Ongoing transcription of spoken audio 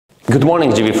Good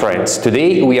morning, GIVI friends.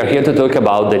 Today we are here to talk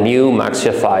about the new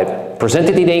Maxia 5.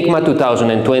 Presented in EICMA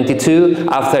 2022,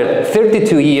 after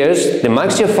 32 years, the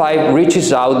Maxia 5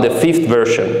 reaches out the 5th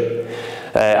version.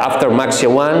 After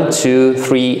Maxia 1, 2,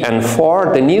 3 and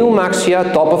 4, the new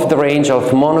Maxia, top of the range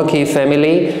of mono-K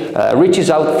family, reaches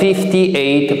out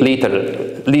 58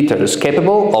 liters,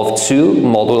 capable of 2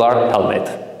 modular helmets.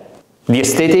 The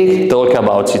aesthetic talks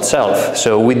about itself.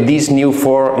 So with these new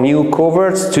 4 new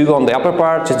covers, 2 on the upper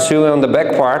part and 2 on the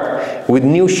back part, with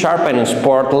new sharp and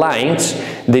sport lines,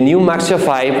 the new Maxia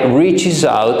 5 reaches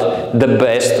out the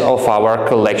best of our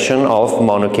collection of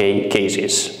mono-K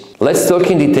cases. Let's talk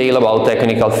in detail about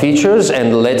technical features,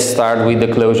 and let's start with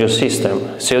the closure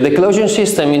system. So the closure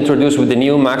system introduced with the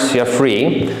new Maxia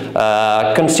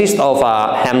 3 consists of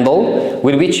a handle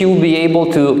with which you will be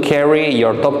able to carry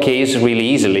your top case really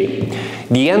easily.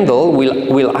 The handle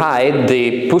will hide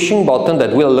the pushing button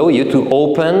that will allow you to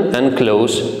open and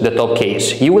close the top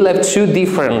case. You will have 2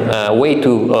 different ways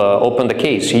to open the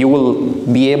case. You will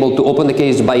be able to open the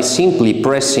case by simply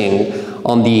pressing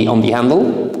on the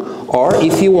handle, or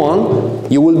if you want,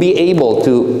 you will be able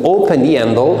to open the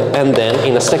handle and then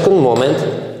in a second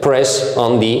moment press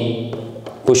on the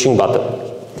pushing button.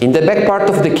 In the back part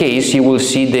of the case you will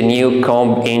see the new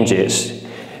comb hinges.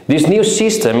 This new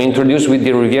system introduced with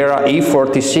the Riviera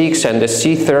E46 and the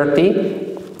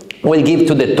C30 will give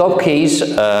to the top case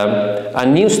a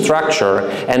new structure,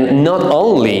 and not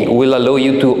only will allow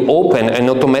you to open and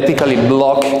automatically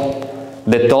block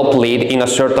the top lid in a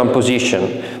certain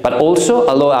position, but also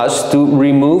allow us to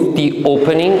remove the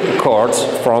opening cords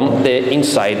from the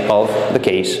inside of the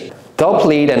case. Top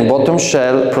lid and bottom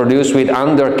shell produced with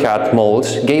undercut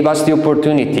molds gave us the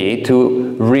opportunity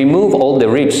to remove all the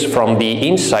ribs from the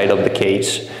inside of the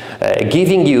case,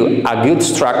 giving you a good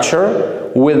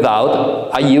structure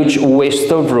without a huge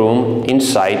waste of room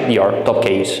inside your top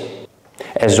case.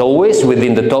 As always,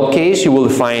 within the top case you will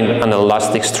find an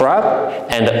elastic strap,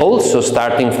 and also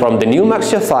starting from the new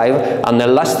Maxia 5, an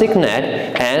elastic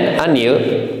net and a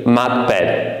new mat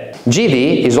pad.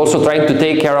 GIVI is also trying to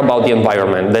take care about the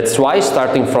environment. That's why,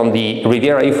 starting from the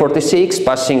Riviera E46,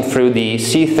 passing through the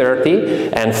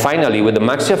C30, and finally with the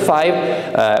Maxia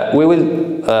 5, we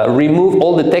will remove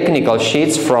all the technical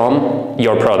sheets from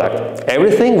your product.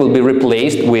 Everything will be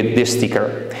replaced with this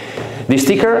sticker. This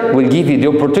sticker will give you the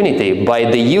opportunity, by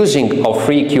the using of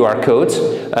free QR codes,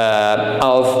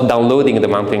 of downloading the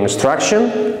mounting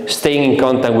instruction, staying in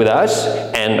contact with us,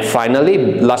 and finally,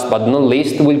 last but not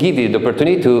least, will give you the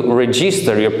opportunity to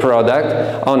register your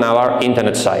product on our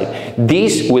internet site.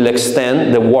 This will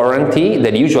extend the warranty,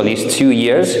 that usually is 2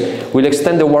 years, will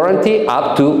extend the warranty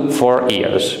up to 4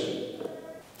 years.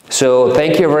 So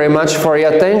thank you very much for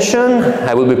your attention.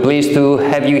 I will be pleased to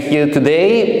have you here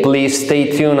today. Please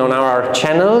stay tuned on our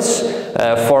channels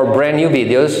for brand new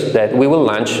videos that we will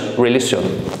launch really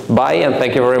soon. Bye, and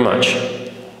thank you very much.